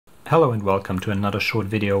Hello and welcome to another short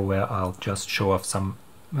video where I'll just show off some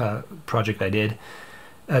project I did.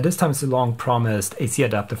 This time it's a long-promised AC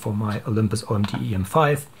adapter for my Olympus OM-D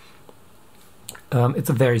E-M5. It's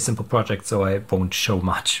a very simple project, so I won't show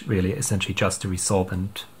much, really, essentially just to resolve,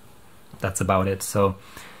 and that's about it. So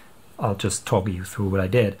I'll just talk you through what I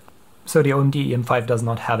did. So the OM-D E-M5 does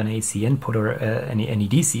not have an AC input or any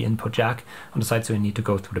DC input jack on the side, so you need to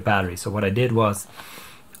go through the battery. So what I did was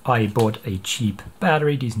I bought a cheap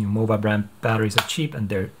battery. These new Mova brand batteries are cheap and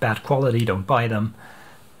they're bad quality, don't buy them.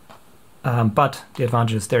 But the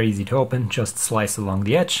advantage is they're easy to open, just slice along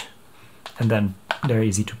the edge, and then they're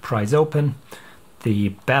easy to prise open. The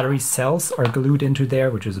battery cells are glued into there,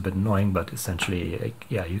 which is a bit annoying, but essentially,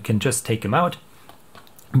 yeah, you can just take them out.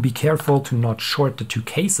 Be careful to not short the two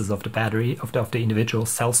cases of the battery, of the individual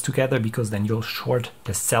cells together, because then you'll short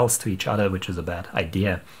the cells to each other, which is a bad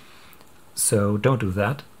idea. So don't do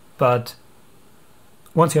that. But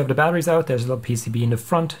once you have the batteries out, there's a little PCB in the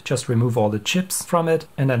front. Just remove all the chips from it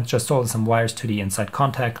and then just solder some wires to the inside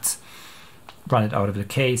contacts, run it out of the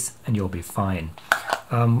case, and you'll be fine.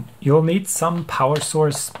 You'll need some power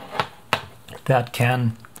source that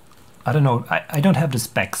can, I don't know, I don't have the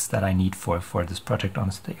specs that I need for this project,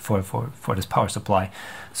 honestly, for this power supply.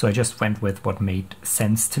 So I just went with what made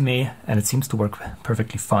sense to me, and it seems to work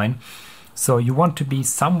perfectly fine. So you want to be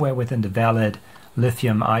somewhere within the valid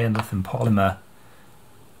lithium-ion, lithium polymer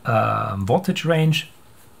voltage range.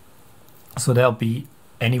 So they'll be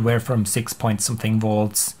anywhere from 6 point something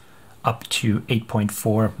volts up to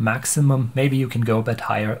 8.4 maximum. Maybe you can go a bit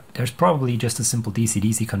higher. There's probably just a simple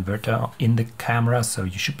DC-DC converter in the camera, so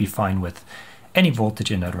you should be fine with any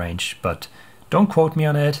voltage in that range. But don't quote me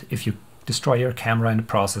on it. If you destroy your camera in the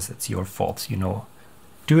process, it's your fault. You know,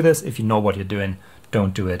 do this if you know what you're doing.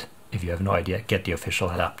 Don't do it if you have no idea. Get the official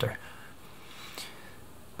adapter.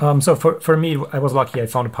 So for me, I was lucky. I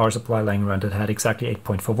found a power supply lying around that had exactly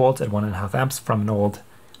 8.4 volts at 1.5 amps from an old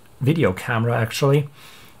video camera, actually.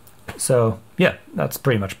 So yeah, that's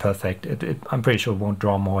pretty much perfect. I'm pretty sure it won't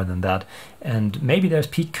draw more than that. And maybe there's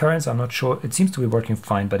peak currents, I'm not sure. It seems to be working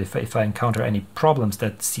fine, but if I encounter any problems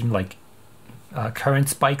that seem like current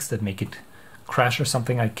spikes that make it crash or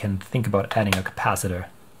something, I can think about adding a capacitor,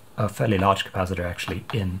 a fairly large capacitor actually,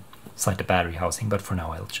 inside the battery housing. But for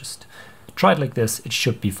now, I'll just try it like this. It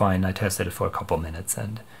should be fine. I tested it for a couple minutes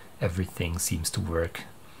and everything seems to work.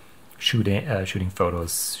 Shooting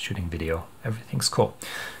photos, shooting video, everything's cool.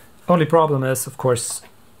 Only problem is, of course,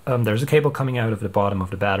 there's a cable coming out of the bottom of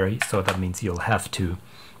the battery, so that means you'll have to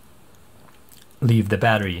leave the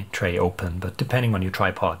battery tray open, but depending on your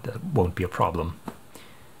tripod, that won't be a problem.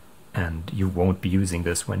 And you won't be using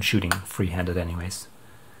this when shooting free-handed anyways.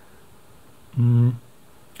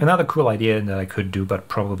 Another cool idea that I could do, but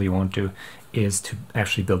probably won't do, is to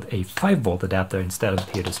actually build a 5-volt adapter instead of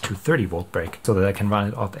here this 230-volt break, so that I can run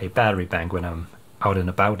it off a battery bank when I'm out and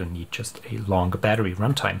about and need just a longer battery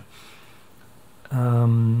runtime.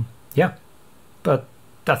 Yeah, but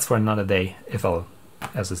that's for another day, if I'll,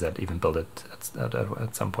 as I said, even build it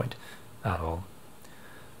at some point at all.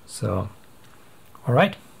 So,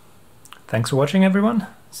 alright. Thanks for watching, everyone.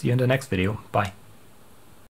 See you in the next video. Bye.